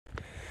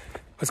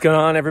What's going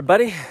on,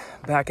 everybody?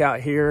 Back out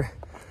here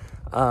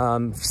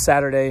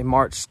Saturday,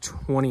 March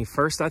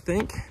 21st, I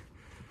think.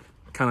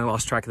 Kind of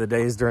lost track of the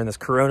days during this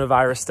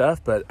coronavirus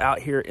stuff, but out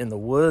here in the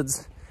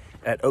woods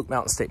at Oak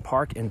Mountain State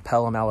Park in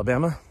Pelham,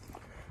 Alabama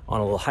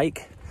on a little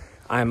hike.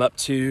 I am up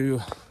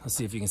to, let's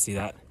see if you can see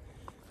that.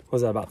 What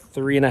was that, about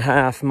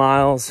 3.5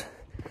 miles?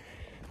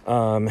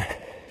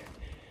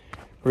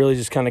 Really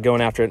just kind of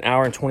going after an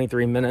hour and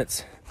 23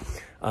 minutes.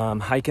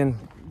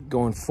 Hiking,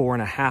 going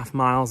 4.5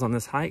 miles on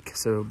this hike,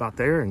 so about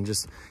there, and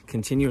just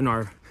continuing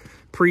our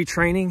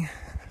pre-training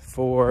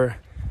for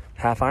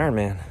half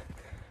Ironman.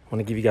 I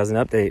want to give you guys an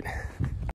update.